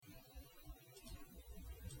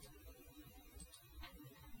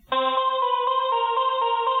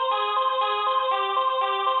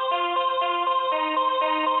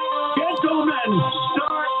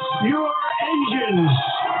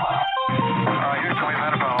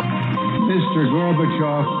Mr.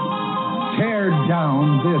 Gorbachev, tear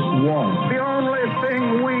down this wall. The only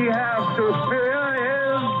thing we have to fear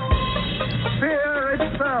is fear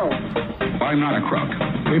itself. I'm not a crook.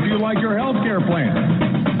 If you like your health care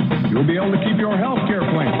plan, you'll be able to keep your health care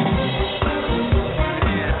plan.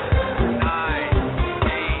 9,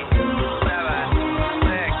 8, 7,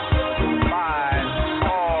 6, 5,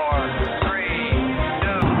 4, 3,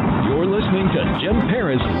 2. You're listening to Jim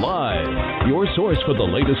Paris Live, your source for the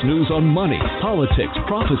latest news on money, politics,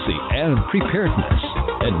 prophecy, and preparedness.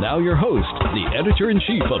 And now your host, the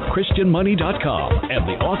editor-in-chief of ChristianMoney.com and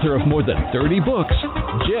the author of more than 30 books,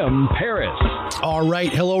 Jim Paris. All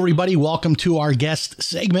right. Hello, everybody. Welcome to our guest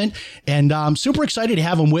segment. And I'm super excited to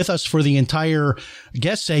have him with us for the entire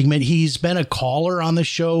guest segment. He's been a caller on the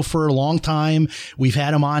show for a long time. We've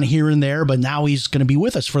had him on here and there, but now he's going to be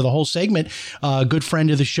with us for the whole segment. A good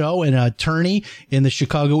friend of the show and an attorney in the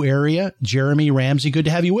Chicago area, Jeremy Ramsey. Good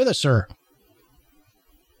to have you with us, sir.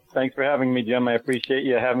 Thanks for having me, Jim. I appreciate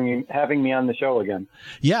you having me on the show again.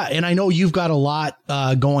 Yeah, and I know you've got a lot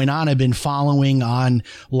going on. I've been following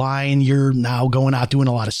online. You're now going out doing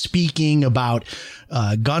a lot of speaking about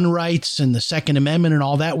gun rights and the Second Amendment and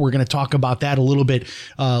all that. We're going to talk about that a little bit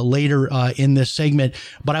later in this segment.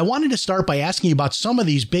 But I wanted to start by asking you about some of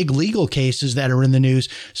these big legal cases that are in the news,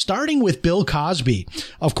 starting with Bill Cosby.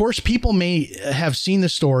 Of course, people may have seen the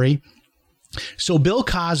story. So Bill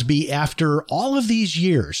Cosby, after all of these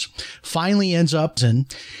years, finally ends up in,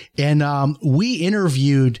 and we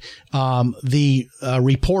interviewed the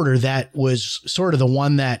reporter that was sort of the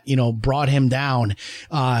one that, you know, brought him down,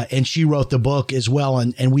 and she wrote the book as well,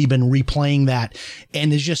 and we've been replaying that,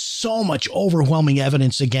 and there's just so much overwhelming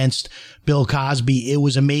evidence against Bill Cosby. It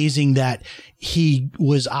was amazing that he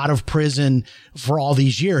was out of prison for all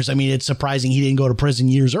these years. I mean, it's surprising he didn't go to prison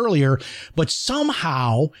years earlier, but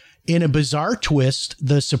somehow, in a bizarre twist,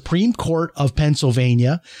 the Supreme Court of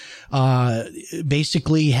Pennsylvania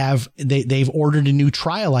basically they've ordered a new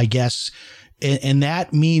trial, I guess, and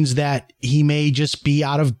that means that he may just be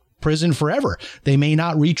out of prison forever. They may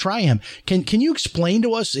not retry him. Can you explain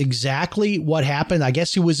to us exactly what happened? I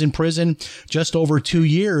guess he was in prison just over 2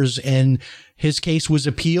 years, and his case was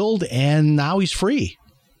appealed, and now he's free.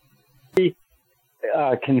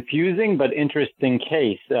 Confusing but interesting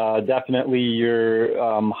case. Definitely your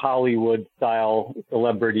Hollywood-style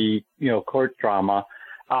celebrity, court drama.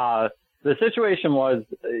 The situation was,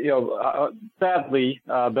 sadly,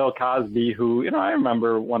 Bill Cosby, who, I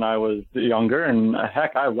remember when I was younger, and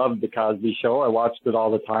heck, I loved the Cosby Show. I watched it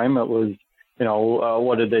all the time. It was,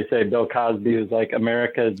 what did they say? Bill Cosby was like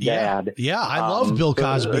America's dad. Yeah, I loved Bill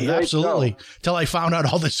Cosby, absolutely, till I found out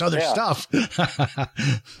all this other stuff.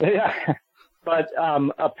 Yeah. But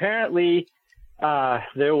apparently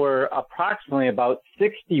there were approximately about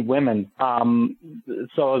 60 women.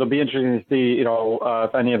 So it'll be interesting to see,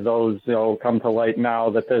 if any of those, come to light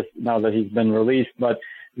now that he's been released. But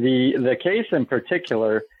the case in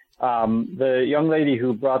particular, the young lady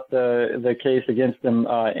who brought the case against him,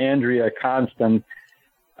 Andrea Constant,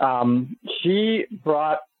 she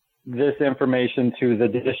brought this information to the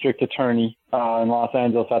district attorney in Los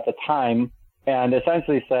Angeles at the time, and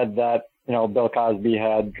essentially said that Bill Cosby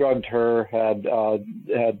had drugged her, had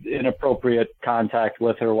inappropriate contact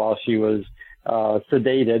with her while she was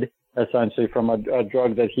sedated, essentially from a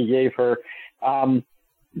drug that he gave her.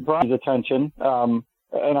 Brought his attention, and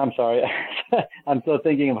I'm sorry, I'm still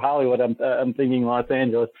thinking of Hollywood. I'm thinking Los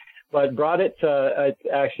Angeles, but brought it to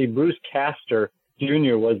actually Bruce Castor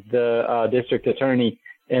Jr. was the district attorney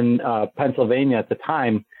in Pennsylvania at the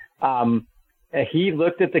time. He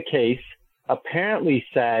looked at the case, apparently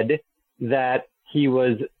said that he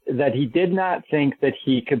did not think that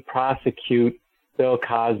he could prosecute Bill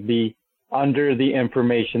Cosby under the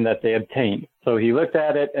information that they obtained. So he looked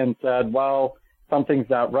at it and said, well, something's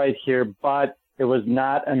not right here, but it was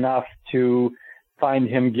not enough to find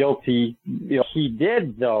him guilty. He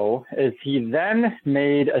did, though, is he then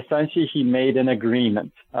made an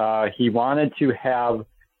agreement. He wanted to have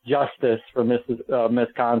justice for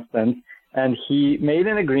Miss Constance, and he made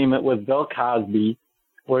an agreement with Bill Cosby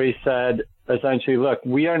where he said, essentially, look,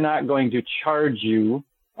 we are not going to charge you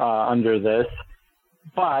under this,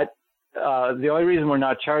 but the only reason we're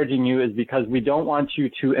not charging you is because we don't want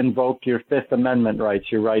you to invoke your Fifth Amendment rights,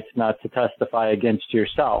 your rights not to testify against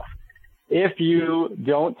yourself. If you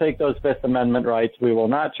don't take those Fifth Amendment rights, we will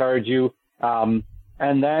not charge you. And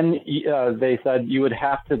then they said you would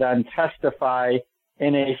have to then testify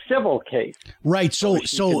in a civil case. Right. So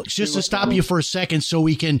just to stop you for a second so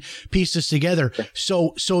we can piece this together.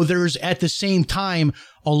 So there's at the same time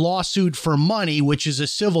a lawsuit for money, which is a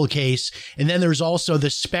civil case. And then there's also the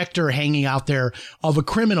specter hanging out there of a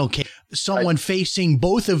criminal case. Someone facing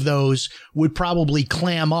both of those would probably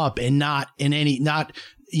clam up and not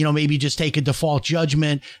maybe just take a default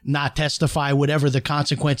judgment, not testify, whatever the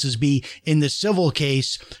consequences be in the civil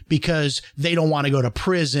case, because they don't want to go to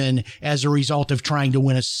prison as a result of trying to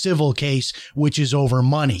win a civil case, which is over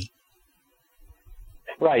money.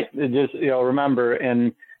 Right. Just, remember,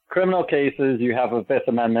 in criminal cases, you have a Fifth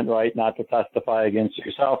Amendment right not to testify against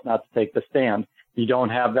yourself, not to take the stand. You don't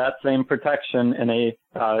have that same protection in a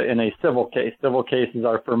civil case. Civil cases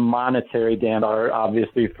are for monetary damage, are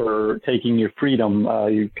obviously for taking your freedom.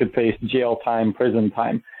 You could face jail time, prison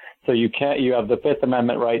time. So you have the Fifth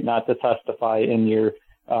Amendment right not to testify in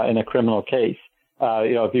a criminal case.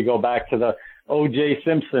 If you go back to the O.J.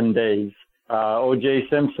 Simpson days, O.J.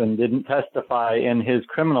 Simpson didn't testify in his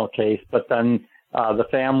criminal case, but then the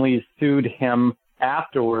families sued him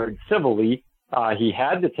afterwards civilly. He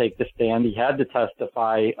had to take the stand. He had to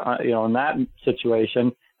testify, in that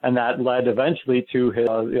situation, and that led eventually to his,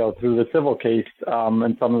 through the civil case,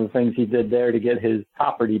 and some of the things he did there to get his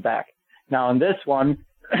property back. Now, in this one,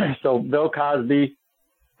 so Bill Cosby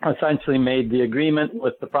essentially made the agreement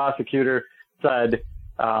with the prosecutor, said,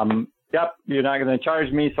 "Yep, you're not going to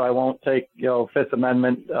charge me, so I won't take, Fifth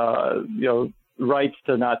Amendment, rights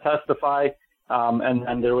to not testify." And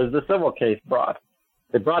then there was the civil case brought.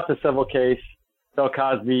 They brought the civil case. Bill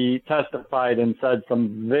Cosby testified and said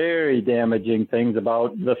some very damaging things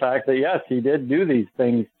about the fact that, yes, he did do these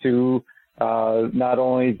things to not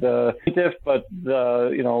only the plaintiff, but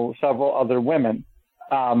several other women.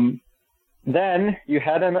 Then you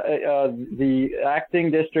had the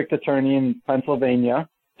acting district attorney in Pennsylvania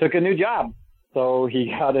took a new job. So he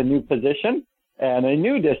got a new position, and a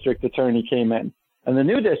new district attorney came in. And the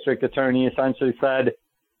new district attorney essentially said,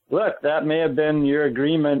 "Look, that may have been your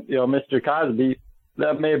agreement, Mr. Cosby,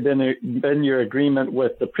 that may have been your agreement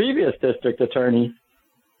with the previous district attorney,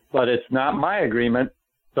 but it's not my agreement,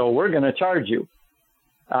 so we're going to charge you."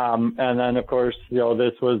 And then, of course,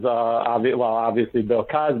 this was obviously Bill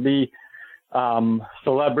Cosby,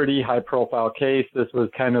 celebrity, high-profile case. This was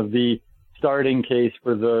kind of the starting case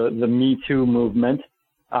for the Me Too movement.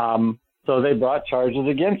 So they brought charges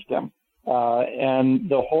against him. And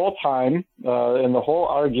the whole time, and the whole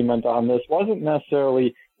argument on this wasn't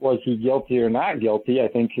necessarily was he guilty or not guilty. I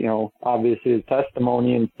think, obviously his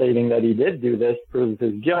testimony in stating that he did do this proves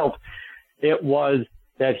his guilt. It was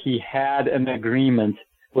that he had an agreement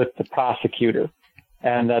with the prosecutor,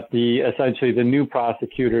 and that essentially the new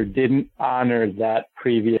prosecutor didn't honor that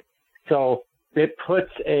previous. So it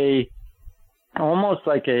puts almost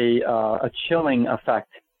like a chilling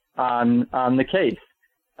effect on the case.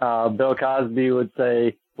 Bill Cosby would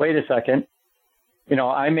say, "Wait a second,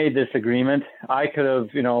 I made this agreement. I could have,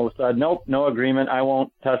 said, nope, no agreement. I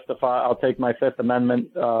won't testify. I'll take my Fifth Amendment,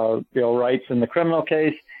 rights in the criminal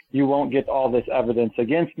case. You won't get all this evidence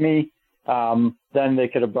against me." Then they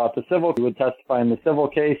could have brought the civil. He would testify in the civil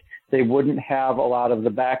case. They wouldn't have a lot of the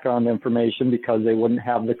background information because they wouldn't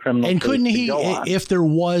have the criminal case. And couldn't he, if there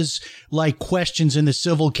was like questions in the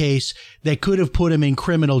civil case that could have put him in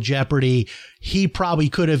criminal jeopardy, he probably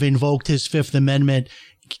could have invoked his Fifth Amendment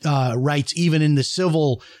rights even in the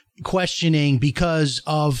civil questioning because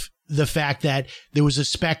of the fact that there was a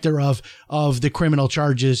specter of the criminal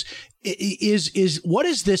charges. What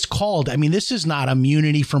is this called? I mean, this is not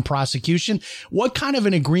immunity from prosecution. What kind of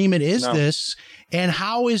an agreement is this? And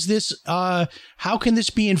how is this, how can this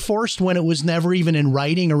be enforced when it was never even in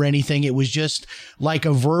writing or anything? It was just like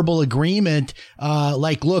a verbal agreement.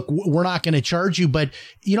 Like, look, we're not going to charge you, but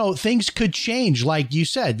things could change. Like you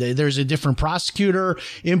said, there's a different prosecutor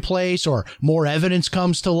in place or more evidence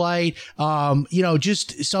comes to light.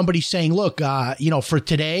 Just somebody saying, look, for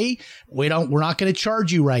today, we're not going to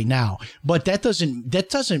charge you right now, but that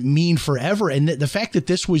doesn't mean forever. And the fact that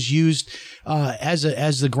this was used, as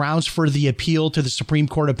the grounds for the appeal to the Supreme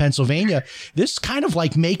Court of Pennsylvania, this kind of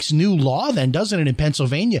like makes new law then, doesn't it, in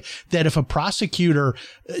Pennsylvania, that if a prosecutor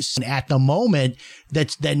at the moment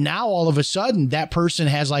that now all of a sudden that person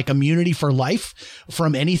has like immunity for life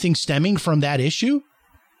from anything stemming from that issue?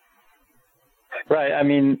 Right. I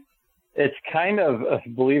mean, it's kind of,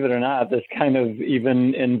 believe it or not, this kind of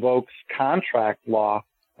even invokes contract law.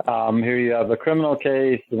 Here you have a criminal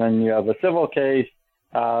case, and then you have a civil case.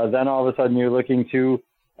 Then all of a sudden you're looking to,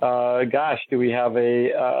 do we have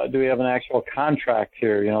an actual contract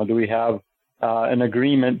here? Do we have an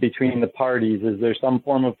agreement between the parties? Is there some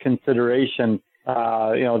form of consideration?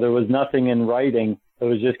 There was nothing in writing. It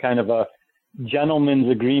was just kind of a gentleman's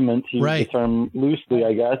agreement, to use the term loosely,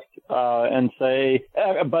 I guess, and say,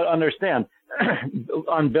 but understand,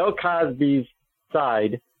 on Bill Cosby's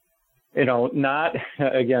side, not,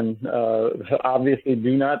 again, obviously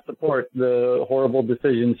do not support the horrible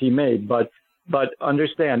decisions he made, but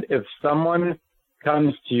understand, if someone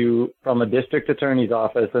comes to you from a district attorney's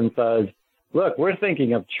office and says, look, we're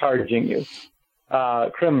thinking of charging you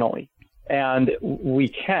criminally, and we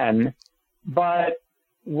can, but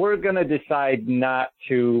we're going to decide not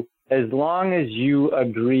to, as long as you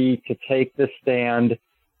agree to take the stand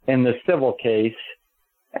in the civil case,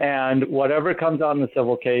 and whatever comes out in the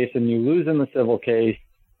civil case and you lose in the civil case.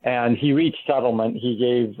 And he reached settlement. He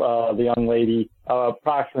gave the young lady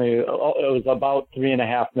approximately, it was about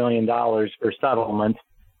 $3.5 million for settlement.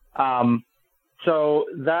 So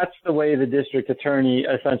that's the way the district attorney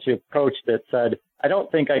essentially approached it, said, I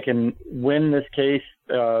don't think I can win this case,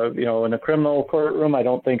 in a criminal courtroom. I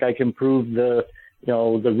don't think I can prove the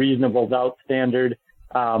reasonable doubt standard.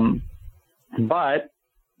 But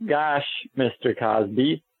gosh, Mr.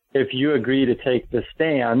 Cosby, if you agree to take the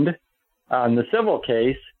stand on the civil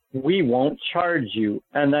case, we won't charge you.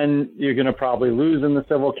 And then you're going to probably lose in the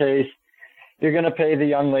civil case. You're going to pay the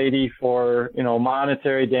young lady for,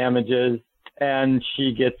 monetary damages, and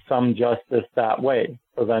she gets some justice that way.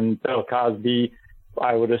 So then Bill Cosby,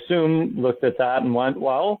 I would assume, looked at that and went,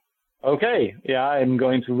 well, okay, yeah, I'm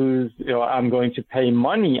going to lose, I'm going to pay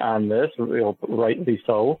money on this, rightly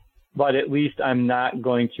so. But at least I'm not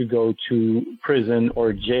going to go to prison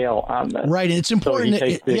or jail on this. Right. And it's important. So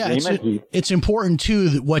it's important,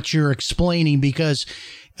 too, what you're explaining, because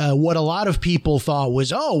what a lot of people thought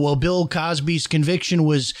was, Bill Cosby's conviction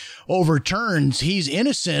was overturned. He's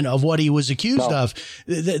innocent of what he was accused of.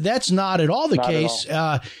 That's not at all the case.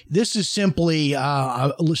 This is simply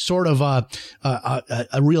sort of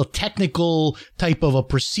a real technical type of a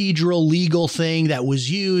procedural legal thing that was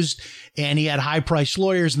used. And he had high-priced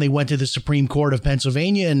lawyers, and they went to the Supreme Court of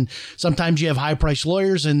Pennsylvania. And sometimes you have high-priced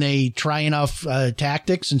lawyers, and they try enough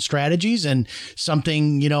tactics and strategies, and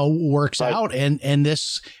something, works out. And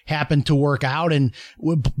this happened to work out. And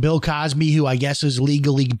Bill Cosby, who I guess is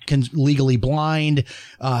legally blind,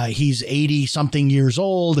 he's 80-something years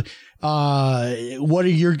old. What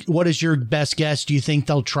is your best guess? Do you think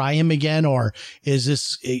they'll try him again, or is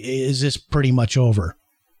this pretty much over?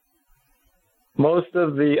 Most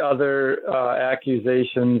of the other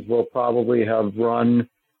accusations will probably have run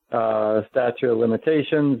statute of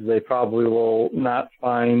limitations. They probably will not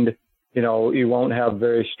find, you won't have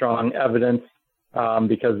very strong evidence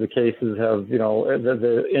because the cases have,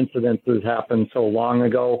 the incidences happened so long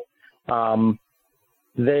ago.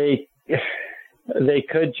 They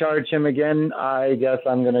could charge him again. I guess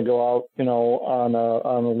I'm going to go out, on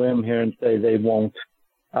a limb here and say they won't.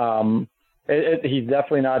 He's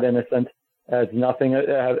definitely not innocent. It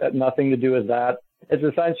has nothing to do with that. It's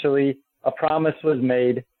essentially a promise was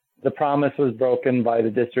made. The promise was broken by the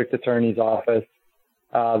district attorney's office.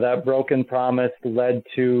 That broken promise led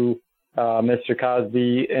to Mr.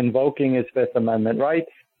 Cosby invoking his Fifth Amendment rights.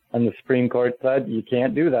 And the Supreme Court said, you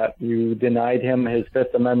can't do that. You denied him his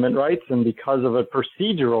Fifth Amendment rights. And because of a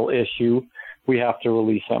procedural issue, we have to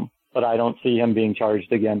release him. But I don't see him being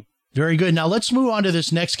charged again. Very good. Now let's move on to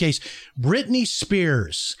this next case. Britney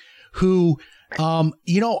Spears, who,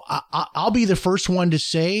 I'll be the first one to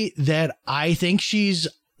say that I think she's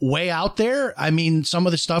way out there. I mean, some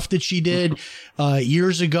of the stuff that she did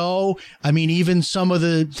years ago, I mean, even some of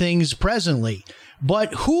the things presently.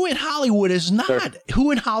 But who in Hollywood is not? Sure.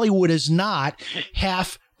 Who in Hollywood is not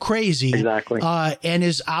half crazy? Exactly. And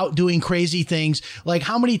is out doing crazy things. Like,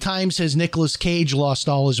 how many times has Nicolas Cage lost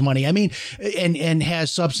all his money? I mean, and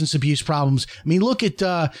has substance abuse problems. I mean, look at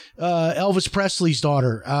Elvis Presley's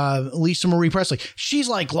daughter, Lisa Marie Presley. She's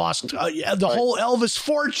like lost the whole Elvis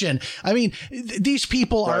fortune. I mean, these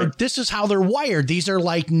people are, this is how they're wired. These are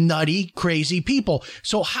like nutty, crazy people.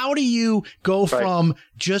 So how do you go from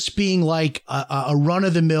just being like a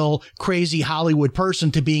run-of-the-mill crazy Hollywood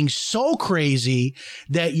person to being so crazy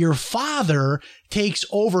that your father takes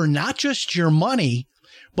over not just your money,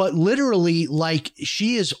 but literally, like,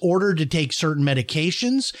 she is ordered to take certain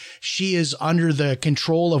medications. She is under the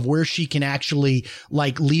control of where she can actually,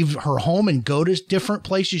 like, leave her home and go to different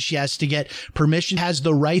places. She has to get permission, has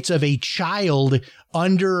the rights of a child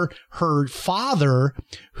under her father,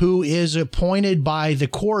 who is appointed by the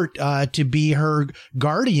court to be her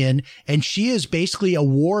guardian. And she is basically a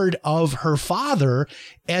ward of her father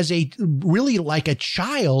as a really like a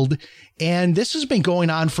child. And this has been going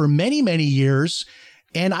on for many, many years.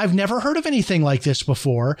 And I've never heard of anything like this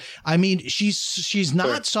before. I mean, she's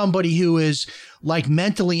not somebody who is like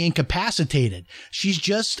mentally incapacitated. She's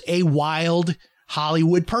just a wild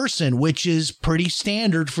Hollywood person, which is pretty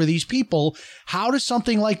standard for these people. How does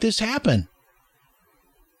something like this happen?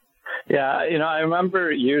 Yeah, I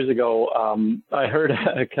remember years ago, I heard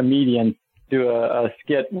a comedian do a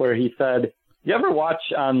skit where he said, you ever watch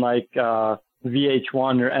on like VH1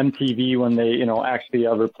 or MTV when they, actually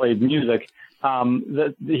ever played music?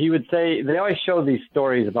 He would say they always show these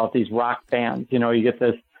stories about these rock bands. You get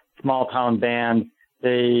this small town band.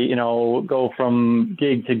 They, go from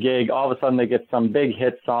gig to gig. All of a sudden they get some big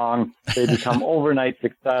hit song. They become overnight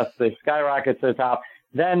success. They skyrocket to the top.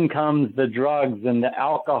 Then comes the drugs and the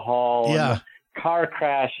alcohol and the car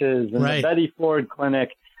crashes and the Betty Ford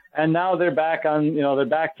clinic. And now they're back on, they're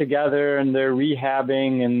back together and they're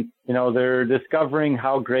rehabbing and, they're discovering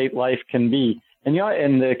how great life can be. And,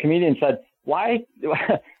 and the comedian said, why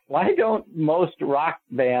don't most rock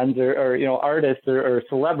bands or artists or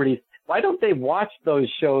celebrities, why don't they watch those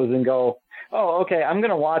shows and go, oh, okay, I'm going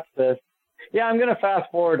to watch this. Yeah, I'm going to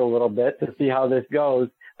fast forward a little bit to see how this goes.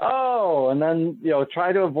 Oh, and then,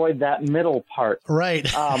 try to avoid that middle part.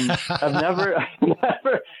 Right. I've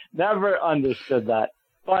never understood that.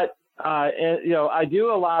 But, I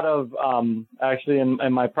do a lot of, actually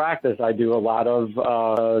in my practice, I do a lot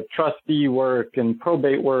of trustee work and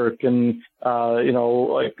probate work and,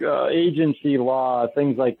 agency law,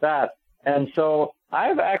 things like that. And so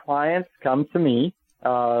I've had clients come to me,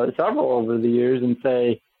 several over the years and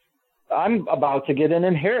say, I'm about to get an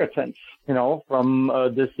inheritance, from a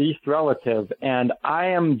deceased relative. And I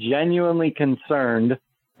am genuinely concerned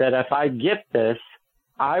that if I get this,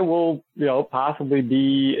 I will, possibly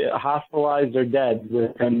be hospitalized or dead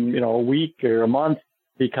within, a week or a month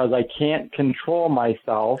because I can't control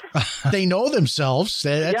myself. They know themselves.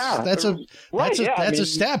 That's a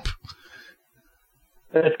step.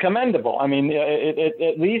 It's commendable. I mean,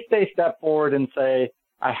 at least they step forward and say,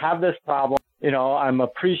 I have this problem. I'm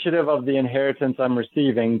appreciative of the inheritance I'm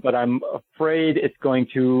receiving, but I'm afraid it's going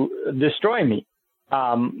to destroy me.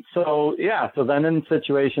 So then in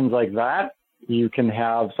situations like that, you can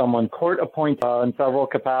have someone court appointed in several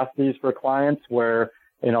capacities for clients where,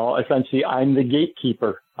 essentially I'm the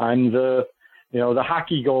gatekeeper. I'm the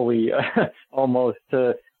hockey goalie almost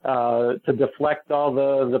to deflect all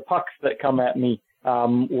the pucks that come at me,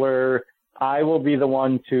 where I will be the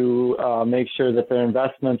one to make sure that their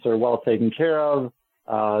investments are well taken care of,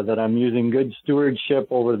 that I'm using good stewardship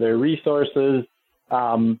over their resources.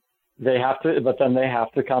 They have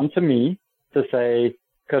to come to me to say,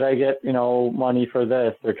 could I get, money for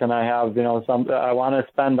this? Or can I have, I want to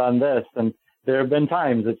spend on this? And there have been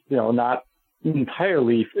times it's, not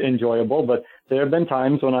entirely enjoyable, but there have been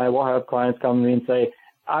times when I will have clients come to me and say,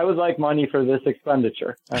 I would like money for this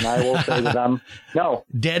expenditure. And I will say to them, no.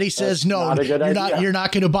 Daddy says no. You're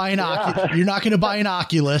not going to buy you're not going to buy an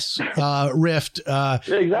Oculus Rift.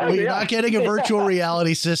 Exactly. You're not getting a virtual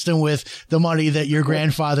reality system with the money that your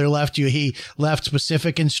grandfather left you. He left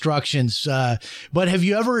specific instructions. But have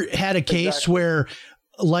you ever had a case where,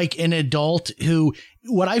 like, an adult who,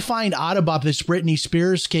 what I find odd about this Britney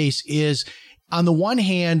Spears case is, on the one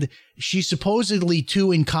hand, she's supposedly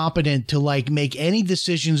too incompetent to like make any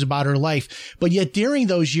decisions about her life. But yet during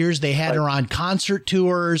those years, they had her on concert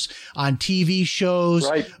tours, on TV shows,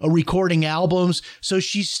 recording albums. So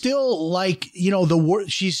she's still like,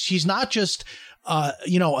 she's not just, a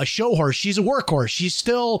show horse. She's a workhorse. She's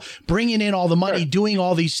still bringing in all the money, doing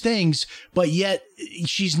all these things, but yet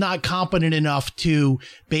she's not competent enough to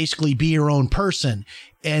basically be her own person.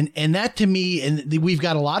 And that to me, and we've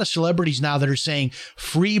got a lot of celebrities now that are saying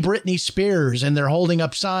free Britney Spears, and they're holding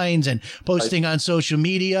up signs and posting on social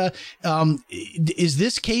media. Is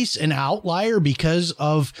this case an outlier because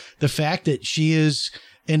of the fact that she is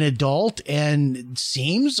an adult and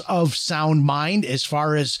seems of sound mind as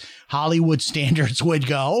far as Hollywood standards would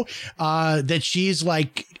go, that she's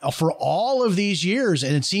like for all of these years,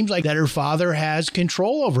 and it seems like that her father has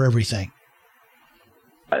control over everything?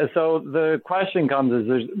 So the question comes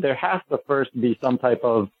is there has to first be some type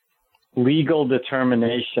of legal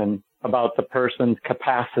determination about the person's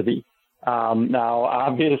capacity. Now,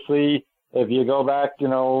 obviously, if you go back,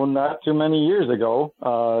 not too many years ago,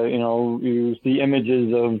 you see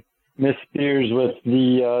images of Miss Spears with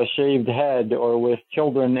the shaved head or with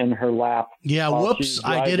children in her lap. Yeah, whoops,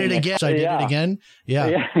 I did it again.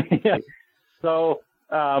 Yeah. So,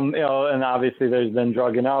 and obviously there's been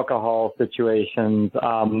drug and alcohol situations.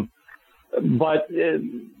 But if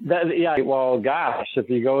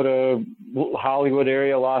you go to Hollywood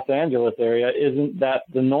area, Los Angeles area, isn't that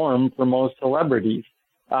the norm for most celebrities?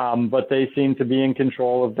 but they seem to be in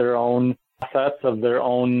control of their own assets, of their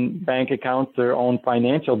own bank accounts, their own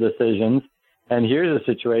financial decisions. And here's a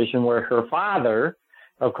situation where her father,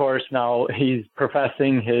 of course, now he's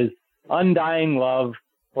professing his undying love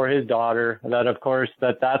for his daughter, that of course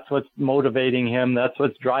that's what's motivating him, that's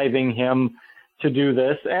what's driving him to do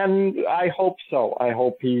this. And I hope so. I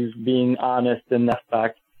hope he's being honest in that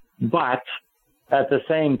fact. But at the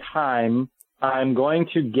same time, I'm going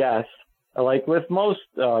to guess, like with most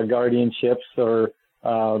guardianships or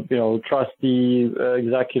trustee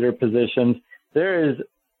executor positions, there is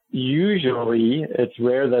usually, it's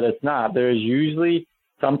rare that it's not, there is usually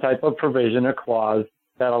some type of provision or clause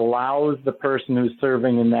that allows the person who's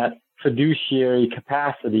serving in that fiduciary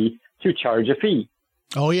capacity to charge a fee.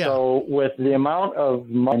 Oh, yeah. So with the amount of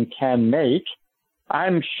money can make,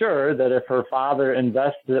 I'm sure that if her father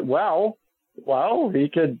invested it well, he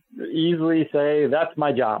could easily say, that's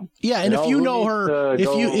my job. Yeah, and if you know her,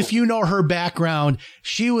 if you know her background,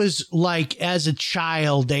 she was like, as a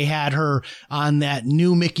child, they had her on that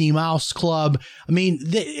new Mickey Mouse Club. I mean,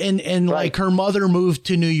 like her mother moved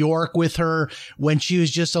to New York with her when she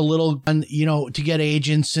was just a little, to get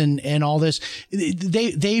agents and all this.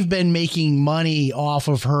 They've been making money off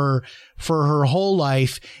of her for her whole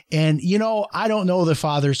life. And, I don't know the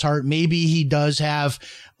father's heart. Maybe he does have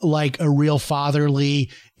like a real fatherly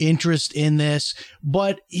interest in this,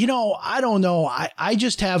 but I don't know. I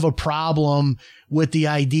just have a problem with the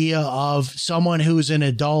idea of someone who's an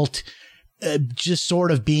adult just sort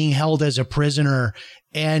of being held as a prisoner.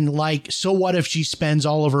 And like, so what if she spends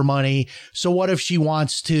all of her money? So what if she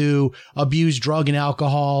wants to abuse drug and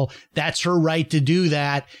alcohol? That's her right to do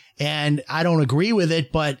that. And I don't agree with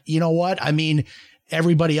it, but you know what? I mean,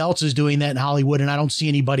 everybody else is doing that in Hollywood, and I don't see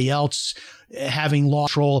anybody else having law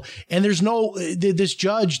control. And there's this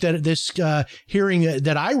judge this hearing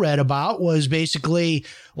that I read about was basically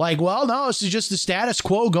like, well, no, this is just the status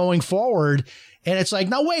quo going forward. And it's like,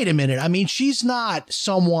 now, wait a minute. I mean, she's not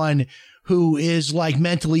someone who is like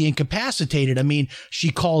mentally incapacitated. I mean,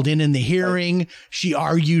 she called in the hearing. She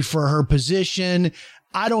argued for her position.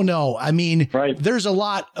 I don't know. I mean, there's a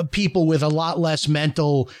lot of people with a lot less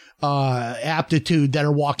mental aptitude that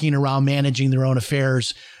are walking around managing their own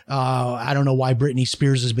affairs. I don't know why Britney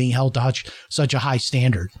Spears is being held to such a high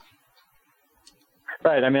standard.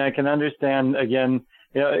 Right. I mean, I can understand, again,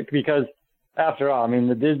 because after all, I mean,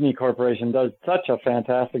 the Disney Corporation does such a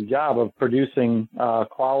fantastic job of producing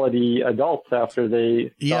quality adults after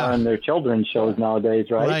they star in their children's shows nowadays,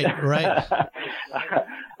 right? Right.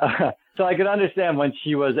 So I could understand when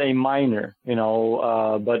she was a minor,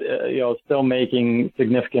 but still making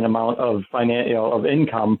significant amount of of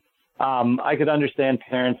income. I could understand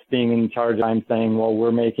parents being in charge. I'm saying, well,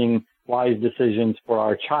 we're making wise decisions for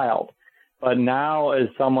our child. But now, as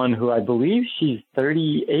someone who I believe she's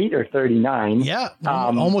 38 or 39,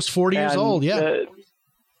 almost 40 years old,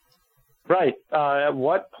 right. At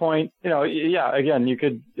what point, again, you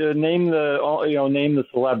could name the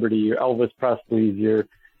celebrity, your Elvis Presley's, your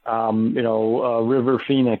River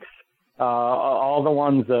Phoenix, all the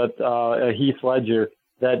ones that Heath Ledger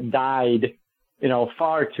that died,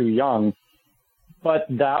 far too young. But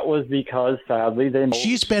that was because, sadly,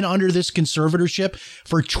 she's been under this conservatorship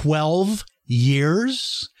for 12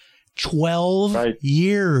 years. 12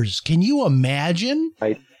 years. Can you imagine?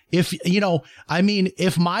 Right. If,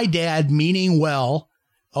 if my dad, meaning well,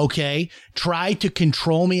 tried to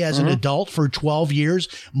control me as an adult for 12 years,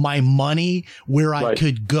 my money, where I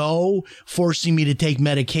could go, forcing me to take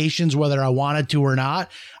medications, whether I wanted to or not.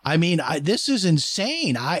 I mean, this is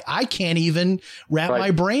insane. I can't even wrap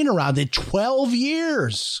my brain around it. 12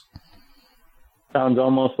 years. Sounds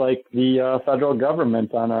almost like the federal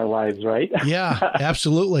government on our lives, right? Yeah,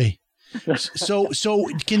 absolutely. So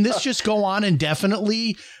can this just go on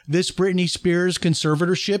indefinitely? This Britney Spears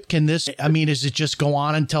conservatorship? Does it just go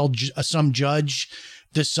on until some judge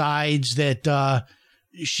decides that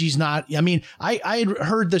she's not? I mean, I had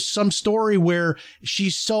heard some story where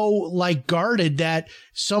she's so like guarded that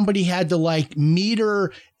somebody had to like meet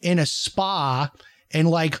her in a spa and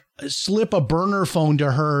like slip a burner phone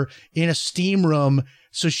to her in a steam room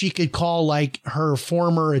so she could call like her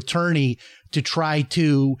former attorney to try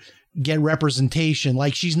to get representation.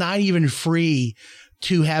 Like, she's not even free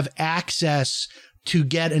to have access to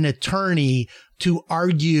get an attorney to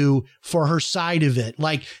argue for her side of it.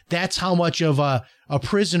 Like, that's how much of a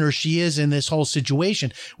prisoner she is in this whole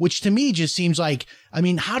situation, which to me just seems like, I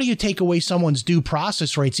mean, how do you take away someone's due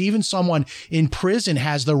process rights? Even someone in prison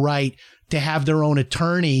has the right to have their own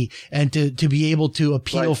attorney and to be able to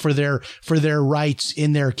appeal for their rights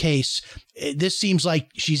in their case. This seems like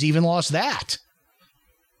she's even lost that.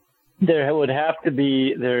 there has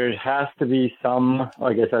to be some,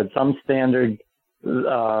 like I said, some standard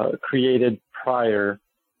created prior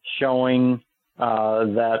showing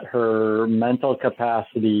that her mental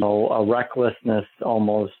capacity, a recklessness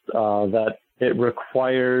almost, that it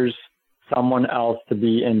requires someone else to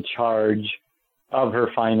be in charge of her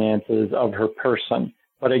finances, of her person.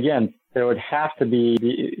 But again, there would have to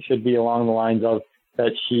should be along the lines of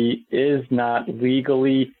that she is not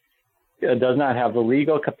legally, does not have the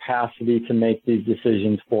legal capacity to make these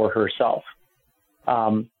decisions for herself.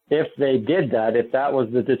 If they did that, if that was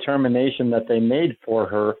the determination that they made for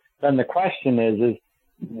her, then the question is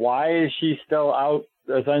why is she still out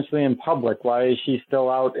essentially in public? Why is she still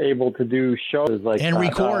out able to do shows like and that?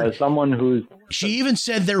 Record? Someone who's she even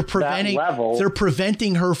said they're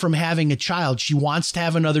preventing her from having a child. She wants to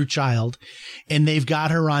have another child, and they've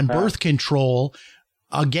got her on birth control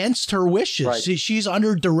against her wishes. Right. She's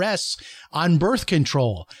under duress on birth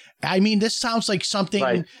control. I mean, this sounds like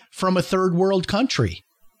something from a third world country.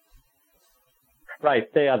 Right.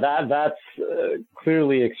 Yeah, that's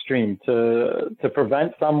clearly extreme. To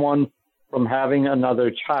prevent someone from having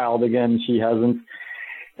another child, again, she hasn't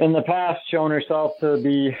in the past shown herself to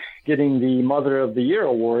be getting the Mother of the Year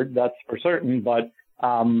award, that's for certain. But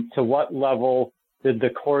to what level did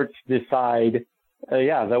the courts decide,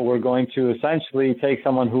 that we're going to essentially take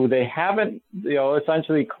someone who they haven't,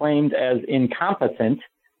 essentially claimed as incompetent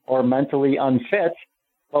or mentally unfit,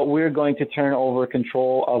 but we're going to turn over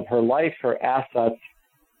control of her life, her assets,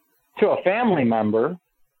 to a family member.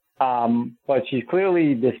 But she's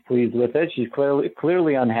clearly displeased with it. She's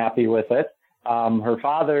clearly unhappy with it. Her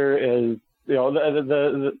father is,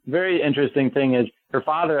 the very interesting thing is her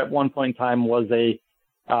father at one point in time was a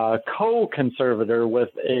co-conservator with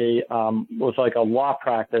like a law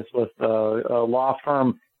practice with a law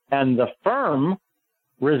firm, and the firm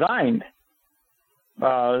resigned.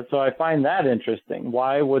 So I find that interesting.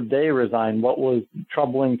 Why would they resign? What was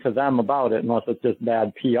troubling to them about it, unless it's just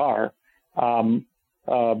bad PR?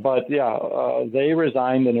 They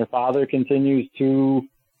resigned, and her father continues to,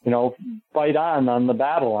 fight on the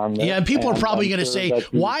battle on this. Yeah, and people are probably going to say,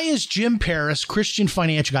 why is Jim Paris, Christian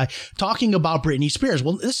financial guy, talking about Britney Spears?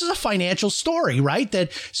 Well, this is a financial story, right?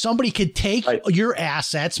 That somebody could take your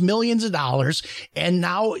assets, millions of dollars, and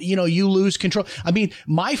now, you lose control. I mean,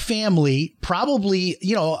 my family probably,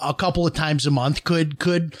 a couple of times a month could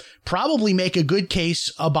probably make a good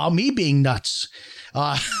case about me being nuts.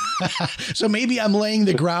 So maybe I'm laying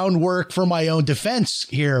the groundwork for my own defense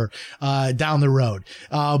here down the road.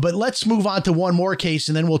 But let's move on to one more case,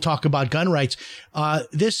 and then we'll talk about gun rights.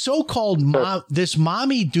 This so-called this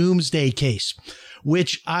mommy doomsday case,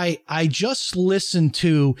 which I just listened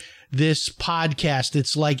to this podcast.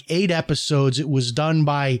 It's like 8 episodes. It was done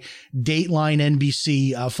by Dateline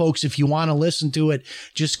NBC. Folks, if you want to listen to it,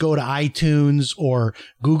 just go to iTunes or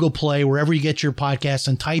Google Play, wherever you get your podcasts,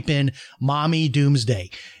 and type in Mommy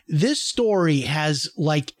Doomsday. This story has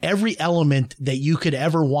like every element that you could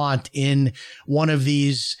ever want in one of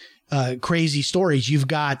these crazy stories. You've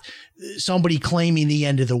got somebody claiming the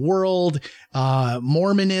end of the world,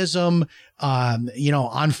 Mormonism,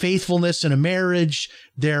 unfaithfulness in a marriage.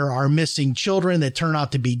 There are missing children that turn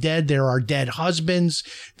out to be dead. There are dead husbands.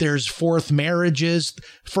 There's fourth marriages,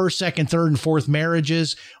 first, second, third, and fourth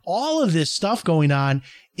marriages. All of this stuff going on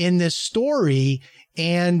in this story.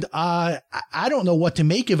 And I don't know what to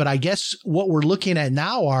make of it. I guess what we're looking at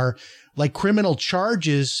now are like criminal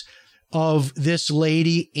charges of this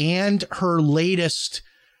lady and her latest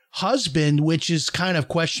husband, which is kind of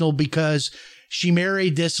questionable because she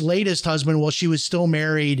married this latest husband while she was still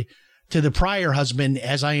married to the prior husband,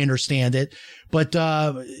 as I understand it. But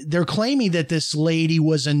they're claiming that this lady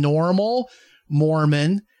was a normal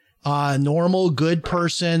Mormon, normal, good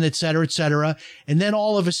person, et cetera, et cetera. And then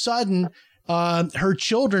all of a sudden, her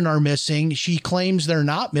children are missing. She claims they're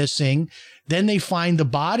not missing. Then they find the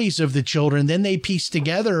bodies of the children. Then they piece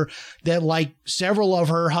together that like several of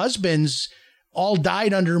her husbands all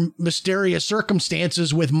died under mysterious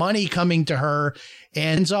circumstances with money coming to her,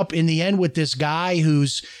 and ends up in the end with this guy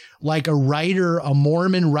who's like a writer, a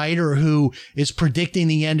Mormon writer who is predicting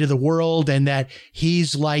the end of the world, and that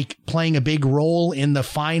he's like playing a big role in the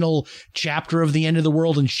final chapter of the end of the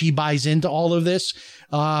world. And she buys into all of this.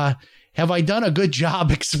 Have I done a good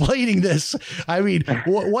job explaining this? I mean,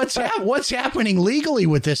 what's happening legally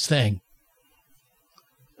with this thing?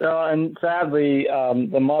 And sadly,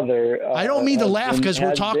 the mother... I don't mean to laugh because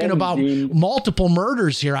we're talking about multiple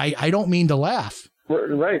murders here. I don't mean to laugh.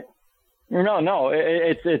 Right. No.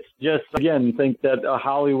 It's just, again, think that a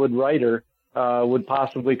Hollywood writer would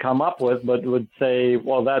possibly come up with, but would say,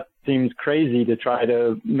 well, that seems crazy to try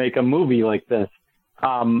to make a movie like this.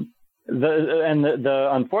 the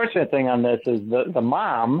unfortunate thing on this is the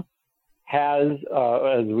mom has,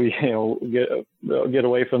 as we get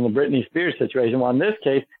away from the Britney Spears situation. Well, in this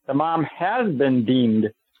case, the mom has been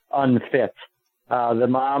deemed unfit. The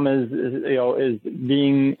mom is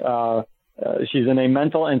being she's in a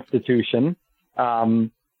mental institution.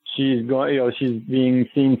 She's being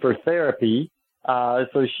seen for therapy.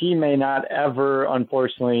 So she may not ever,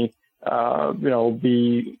 unfortunately, stand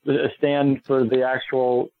for the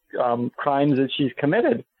actual crimes that she's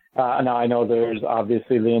committed. Now I know there's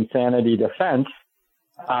obviously the insanity defense.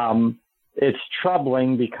 It's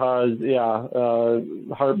troubling because,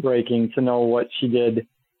 heartbreaking to know what she did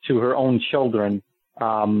to her own children.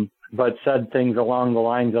 But said things along the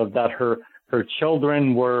lines of that her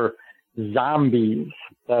children were zombies,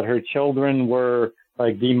 that her children were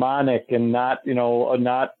like demonic and not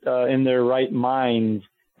in their right minds,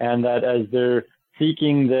 and that as they're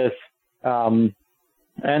seeking this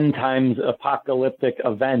end times apocalyptic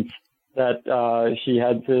event, that she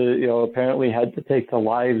had to, apparently had to take the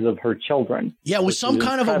lives of her children. Yeah, it was some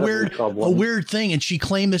kind of a weird thing, and she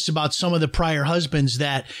claimed this about some of the prior husbands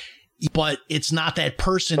but it's not that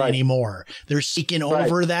person anymore. They're seeking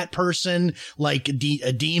over that person like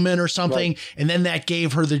a demon or something. Right. And then that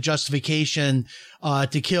gave her the justification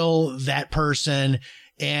to kill that person.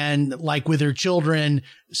 And like with her children,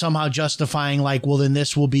 somehow justifying like, well, then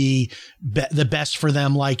this will be the best for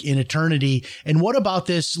them, like in eternity. And what about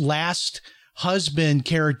this last husband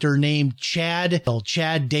character named Chad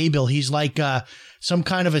Daybell? He's like some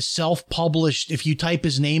kind of a self-published, if you type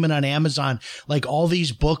his name in on Amazon, like all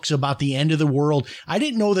these books about the end of the world. I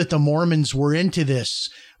didn't know that the Mormons were into this,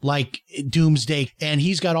 like Doomsday, and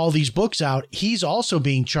he's got all these books out. He's also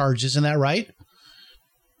being charged, isn't that right?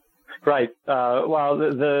 Right. Well,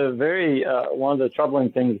 the very one of the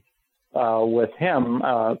troubling things with him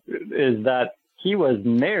is that he was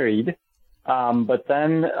married, but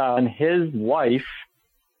then his wife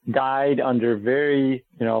died under very,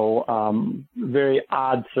 very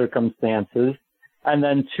odd circumstances, and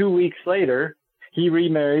then 2 weeks later he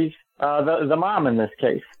remarries the mom in this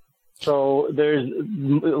case. So there's,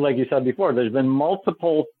 like you said before, there's been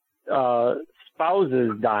multiple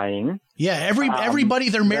spouses dying. Yeah, everybody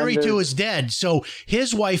they're married to is dead. So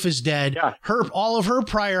his wife is dead. Yeah. All of her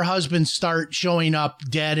prior husbands start showing up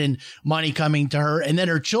dead and money coming to her, and then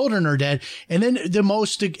her children are dead. And then the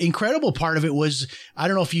most incredible part of it was, I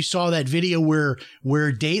don't know if you saw that video where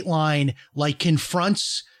Dateline like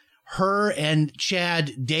confronts her and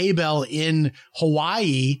Chad Daybell in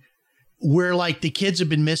Hawaii, where like the kids have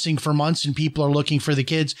been missing for months and people are looking for the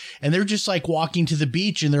kids, and they're just like walking to the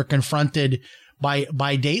beach and they're confronted by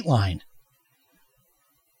Dateline.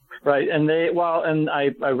 Right. And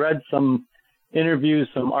I read some interviews,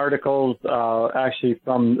 some articles, actually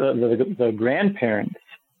from the grandparents.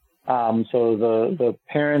 So the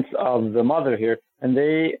parents of the mother here, and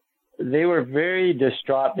they were very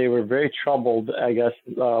distraught. They were very troubled, I guess,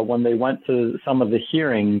 when they went to some of the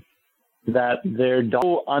hearings, that they're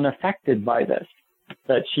so unaffected by this,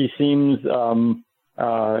 that she seems,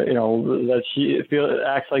 that she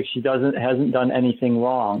acts like she hasn't done anything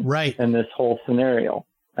wrong in this whole scenario.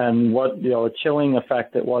 And what, a chilling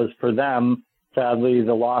effect it was for them. Sadly,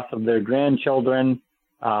 the loss of their grandchildren.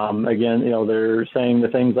 Again, they're saying the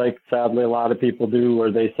things like, sadly, a lot of people do,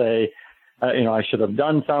 where they say, I should have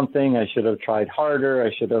done something. I should have tried harder.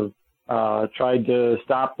 I should have tried to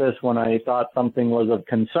stop this when I thought something was of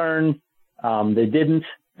concern. They didn't.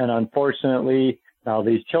 And unfortunately, now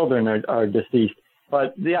these children are deceased.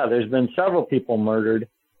 But yeah, there's been several people murdered.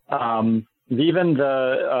 Even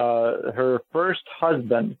her first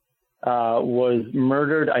husband was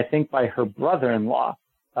murdered, I think, by her brother-in-law,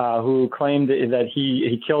 who claimed that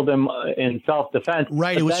he killed him in self-defense.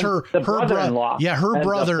 Right, it was her brother-in-law. Yeah, her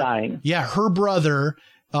brother. Dying. Yeah, her brother.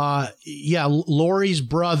 Lori's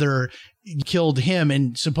brother killed him,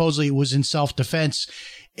 and supposedly it was in self-defense.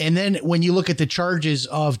 And then when you look at the charges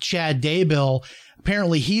of Chad Daybell,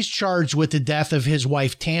 apparently he's charged with the death of his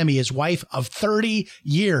wife, Tammy, his wife of 30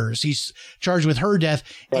 years. He's charged with her death.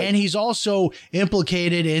 Right. And he's also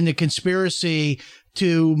implicated in the conspiracy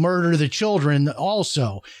to murder the children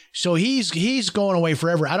also. So he's going away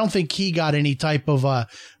forever. I don't think he got any type of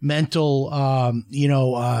mental,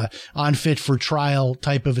 unfit for trial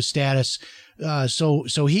type of a status.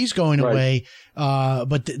 So he's going away.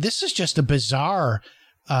 But this is just a bizarre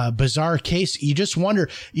case. You just wonder,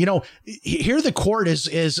 here the court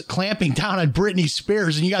is clamping down on Britney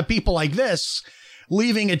Spears, and you got people like this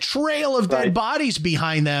leaving a trail of dead bodies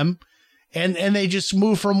behind them. And they just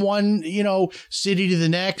move from one, city to the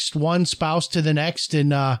next, one spouse to the next.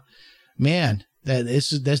 And, man, That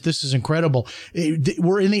this is incredible.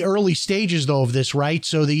 We're in the early stages though of this, right?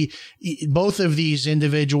 So both of these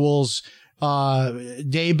individuals,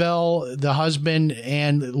 Daybell, the husband,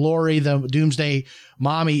 and Lori, the Doomsday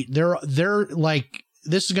mommy, they're like,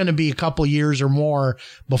 this is going to be a couple years or more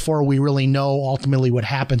before we really know ultimately what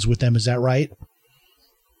happens with them. Is that right?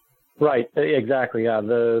 Right. Exactly. Yeah.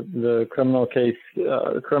 The criminal case,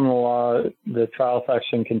 criminal law, the trial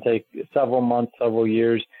section can take several months, several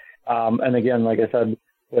years. And again, like I said,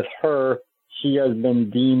 with her, she has been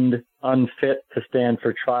deemed unfit to stand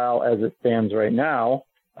for trial as it stands right now.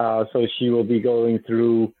 So she will be going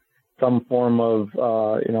through some form of,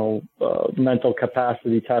 mental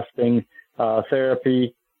capacity testing,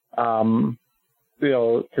 therapy, to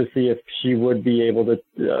see if she would be able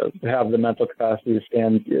to have the mental capacity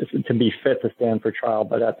to be fit to stand for trial.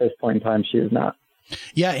 But at this point in time, she is not.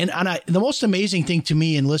 Yeah. And the most amazing thing to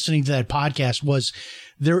me in listening to that podcast was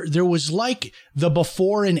there was like the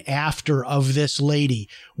before and after of this lady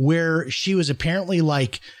where she was apparently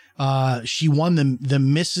like, she won the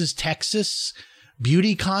Mrs. Texas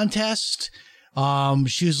beauty contest.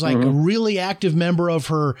 She was like a really active member of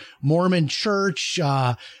her Mormon church,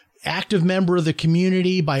 active member of the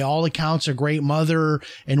community, by all accounts, a great mother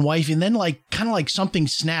and wife. And then like, kind of like something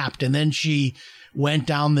snapped. And then she went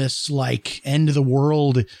down this like end of the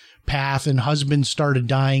world path, and husband started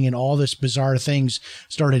dying and all this bizarre things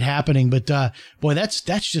started happening. But, boy, that's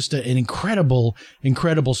just an incredible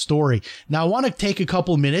story. Now I want to take a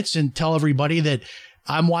couple minutes and tell everybody that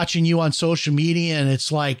I'm watching you on social media, and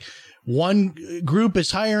it's like one group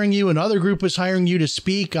is hiring you, another group is hiring you to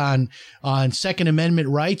speak on Second Amendment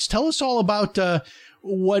rights. Tell us all about,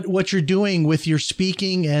 what you're doing with your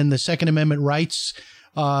speaking and the Second Amendment rights,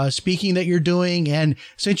 speaking that you're doing. And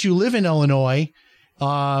since you live in Illinois,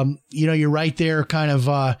 you're right there kind of,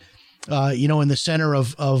 in the center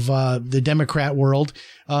of the Democrat world.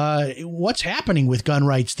 What's happening with gun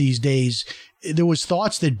rights these days? There was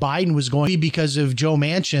thoughts that Biden was going to, because of Joe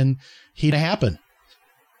Manchin, he'd happen.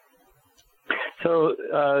 So,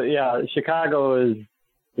 Chicago is,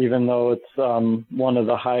 even though it's one of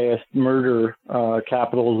the highest murder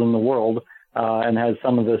capitals in the world and has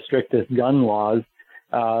some of the strictest gun laws,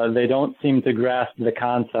 they don't seem to grasp the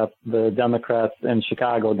concept. The Democrats in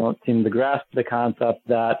Chicago don't seem to grasp the concept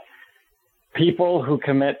that people who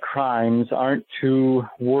commit crimes aren't too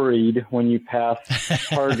worried when you pass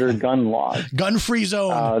harder gun laws. Gun-free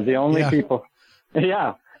zone. The only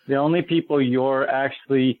people you're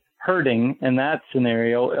actually hurting in that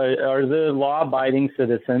scenario are the law-abiding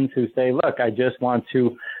citizens who say, look, I just want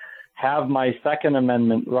to have my Second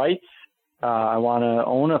Amendment rights. I want to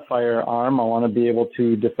own a firearm. I want to be able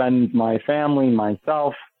to defend my family,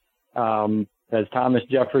 myself. As Thomas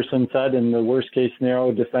Jefferson said, in the worst case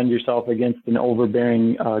scenario, defend yourself against an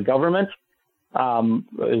overbearing government is one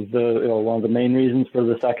of the main reasons for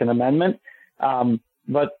the Second Amendment.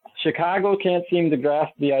 But Chicago can't seem to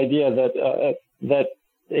grasp the idea that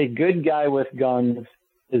a good guy with guns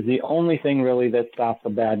is the only thing really that stops a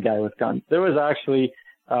bad guy with guns. There was actually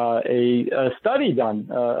a study done,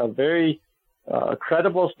 a very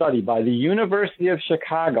credible study by the University of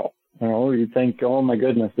Chicago. You think, oh my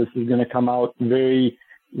goodness, this is going to come out very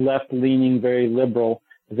left-leaning, very liberal.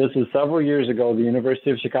 This was several years ago. The University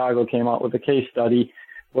of Chicago came out with a case study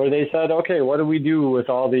where they said, okay, what do we do with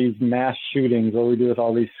all these mass shootings? What do we do with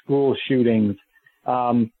all these school shootings?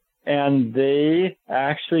 And they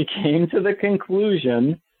actually came to the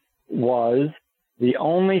conclusion was the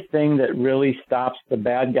only thing that really stops the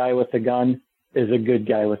bad guy with a gun is a good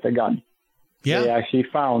guy with a gun. Yeah. They actually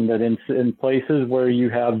found that in places where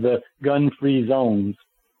you have the gun-free zones,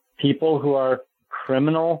 people who are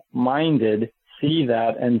criminal-minded see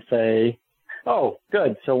that and say, oh,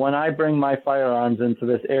 good. So when I bring my firearms into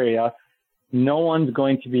this area, no one's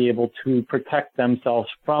going to be able to protect themselves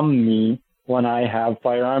from me when I have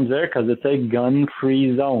firearms there because it's a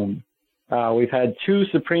gun-free zone. We've had 2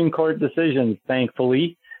 Supreme Court decisions,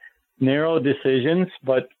 thankfully, narrow decisions,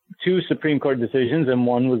 but 2 Supreme Court decisions, and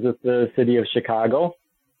one was with the city of Chicago,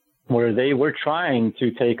 where they were trying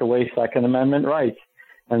to take away Second Amendment rights.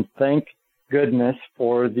 And thank goodness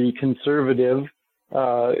for the conservative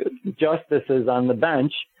justices on the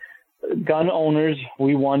bench. Gun owners,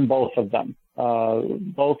 we won both of them.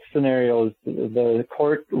 Both scenarios, the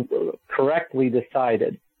court correctly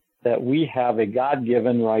decided that we have a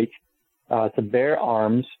God-given right to bear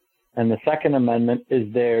arms, and the Second Amendment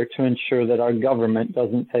is there to ensure that our government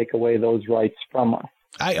doesn't take away those rights from us.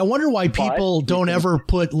 I wonder why people don't ever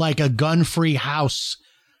put like a gun-free house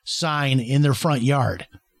sign in their front yard.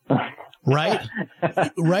 Right.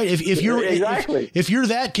 Right. If you're exactly. if you're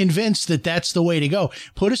that convinced that that's the way to go,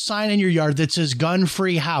 put a sign in your yard that says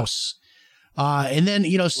gun-free house. And then,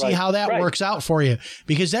 see how that works out for you,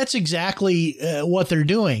 because that's exactly what they're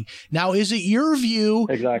doing. Now, is it your view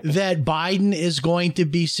that Biden is going to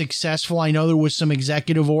be successful? I know there was some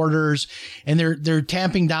executive orders and they're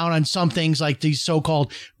tamping down on some things like these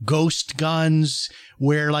so-called ghost guns,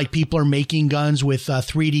 where like people are making guns with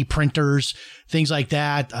 3D printers, things like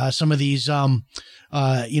that. Some of these,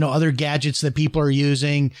 other gadgets that people are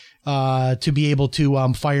using to be able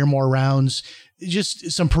to fire more rounds. Just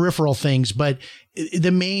some peripheral things, but the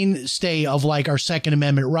mainstay of like our Second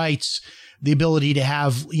Amendment rights, the ability to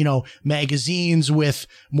have, magazines with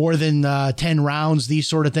more than 10 rounds, these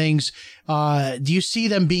sort of things. Do you see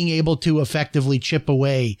them being able to effectively chip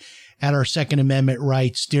away at our Second Amendment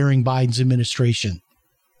rights during Biden's administration?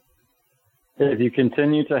 If you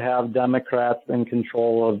continue to have Democrats in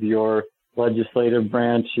control of your legislative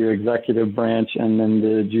branch, your executive branch, and then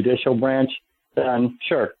the judicial branch, then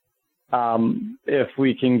sure. If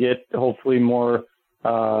we can get hopefully more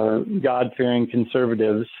God-fearing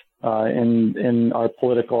conservatives in our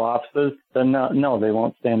political offices, then no, they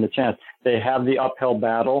won't stand a chance. They have the uphill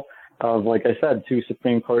battle of, like I said, 2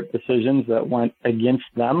 Supreme Court decisions that went against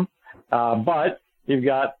them. But you've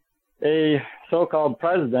got a so-called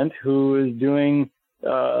president who is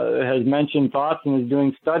has mentioned thoughts and is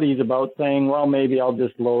doing studies about saying, well, maybe I'll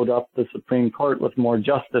just load up the Supreme Court with more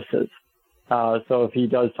justices. So if he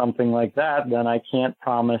does something like that, then I can't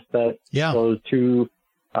promise that those 2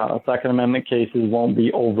 Second Amendment cases won't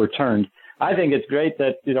be overturned. I think it's great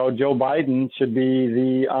that, Joe Biden should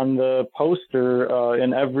be on the poster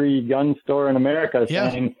in every gun store in America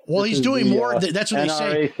saying, well, he's doing more. That's what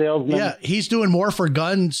NRA they say. Salesman. Yeah, he's doing more for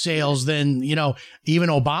gun sales than, even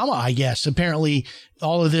Obama, I guess. Apparently,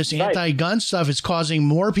 all of this anti-gun stuff is causing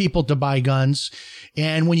more people to buy guns.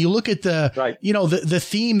 And when you look at the, the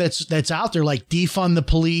theme that's out there, like defund the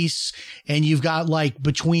police, and you've got like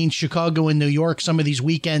between Chicago and New York, some of these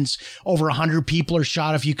weekends, over 100 people are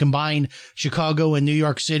shot if you combine Chicago and New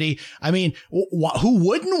York City. I mean, who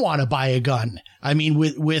wouldn't want to buy a gun? I mean,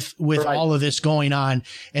 with all of this going on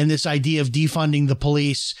and this idea of defunding the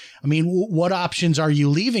police, I mean, what options are you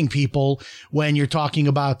leaving people when you're talking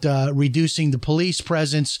about reducing the police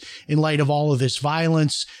presence in light of all of this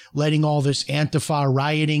violence, letting all this Antifa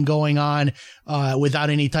rioting going on without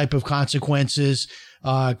any type of consequences?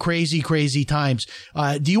 Crazy times.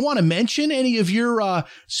 Do you want to mention any of your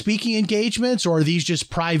speaking engagements, or are these just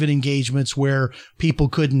private engagements where people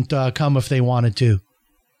couldn't come if they wanted to?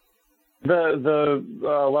 The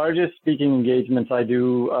largest speaking engagements I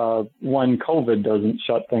do when COVID doesn't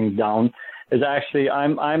shut things down is actually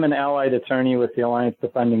I'm an allied attorney with the Alliance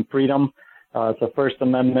Defending Freedom. It's a First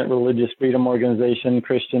Amendment religious freedom organization,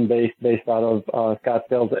 Christian-based out of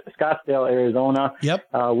Scottsdale, Arizona.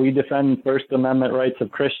 Yep. We defend First Amendment rights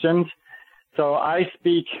of Christians. So I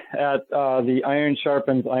speak at the Iron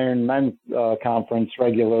Sharpens Iron Men's conference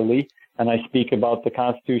regularly, and I speak about the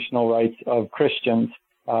constitutional rights of Christians,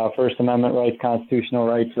 First Amendment rights, constitutional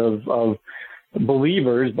rights of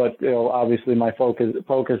believers. But obviously, my focus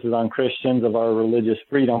is on Christians, of our religious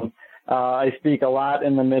freedom. I speak a lot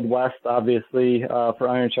in the Midwest, obviously, for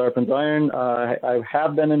Iron Sharpens Iron. I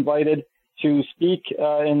have been invited to speak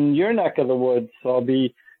in your neck of the woods. So I'll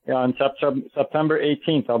be on September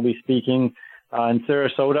 18th. I'll be speaking in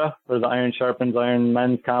Sarasota for the Iron Sharpens Iron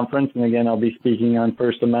Men's Conference. And again, I'll be speaking on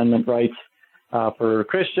First Amendment rights for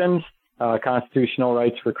Christians, constitutional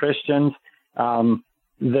rights for Christians. The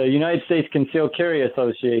United States Concealed Carry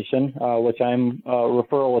Association, which I'm a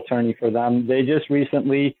referral attorney for them, they just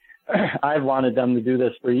recently, I've wanted them to do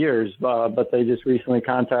this for years, but they just recently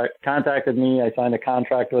contacted me. I signed a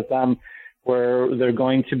contract with them where they're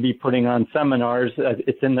going to be putting on seminars.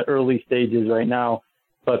 It's in the early stages right now,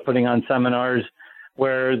 but putting on seminars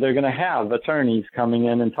where they're going to have attorneys coming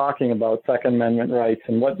in and talking about Second Amendment rights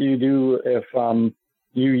and what do you do if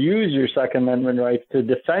you use your Second Amendment rights to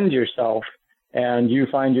defend yourself and you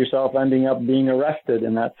find yourself ending up being arrested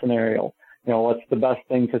in that scenario. What's the best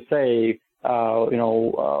thing to say?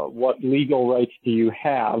 What legal rights do you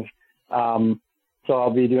have? So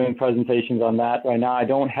I'll be doing presentations on that. Right now, I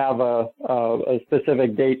don't have a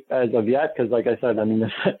specific date as of yet because, like I said,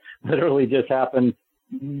 this literally just happened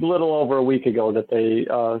a little over a week ago that they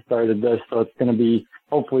started this. So it's going to be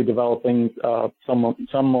hopefully developing some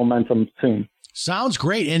momentum soon. Sounds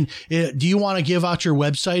great. And do you want to give out your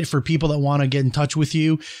website for people that want to get in touch with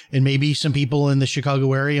you? And maybe some people in the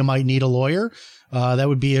Chicago area might need a lawyer. That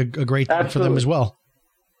would be a great thing for them as well.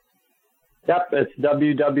 Yep, it's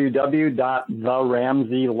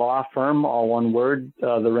www.theramseylawfirm, all one word,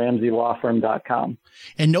 theramseylawfirm.com.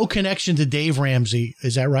 And no connection to Dave Ramsey,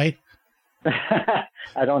 is that right?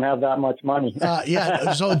 I don't have that much money.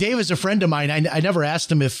 Yeah. So Dave is a friend of mine. I never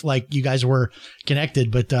asked him if like you guys were connected,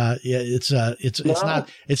 but yeah, it's not I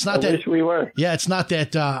that wish we were. Yeah, it's not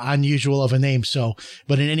that unusual of a name. So,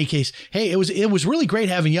 but in any case, hey, it was really great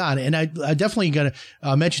having you on, and I definitely gonna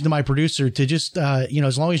mention to my producer to just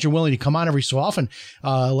as long as you're willing to come on every so often,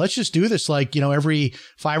 let's just do this like every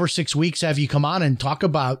 5 or 6 weeks, have you come on and talk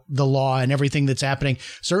about the law and everything that's happening.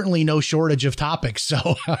 Certainly no shortage of topics.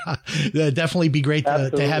 So definitely be great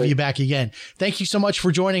to have you back again. Thank you so much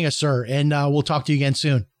for joining us, sir, and we'll talk to you again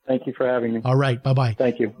soon. Thank you for having me. All right. Bye-bye.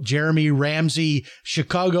 Thank you. Jeremy Ramsey,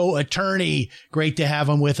 Chicago attorney. Great to have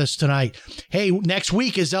him with us tonight. Hey, next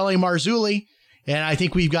week is L.A. Marzulli, and I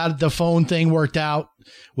think we've got the phone thing worked out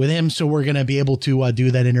with him, so we're going to be able to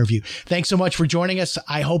do that interview. Thanks so much for joining us.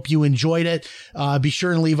 I hope you enjoyed it. Be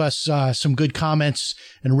sure and leave us some good comments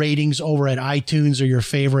and ratings over at iTunes or your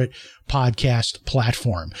favorite podcast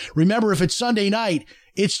platform. Remember, if it's Sunday night,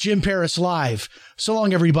 it's Jim Paris Live. So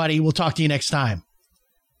long, everybody. We'll talk to you next time.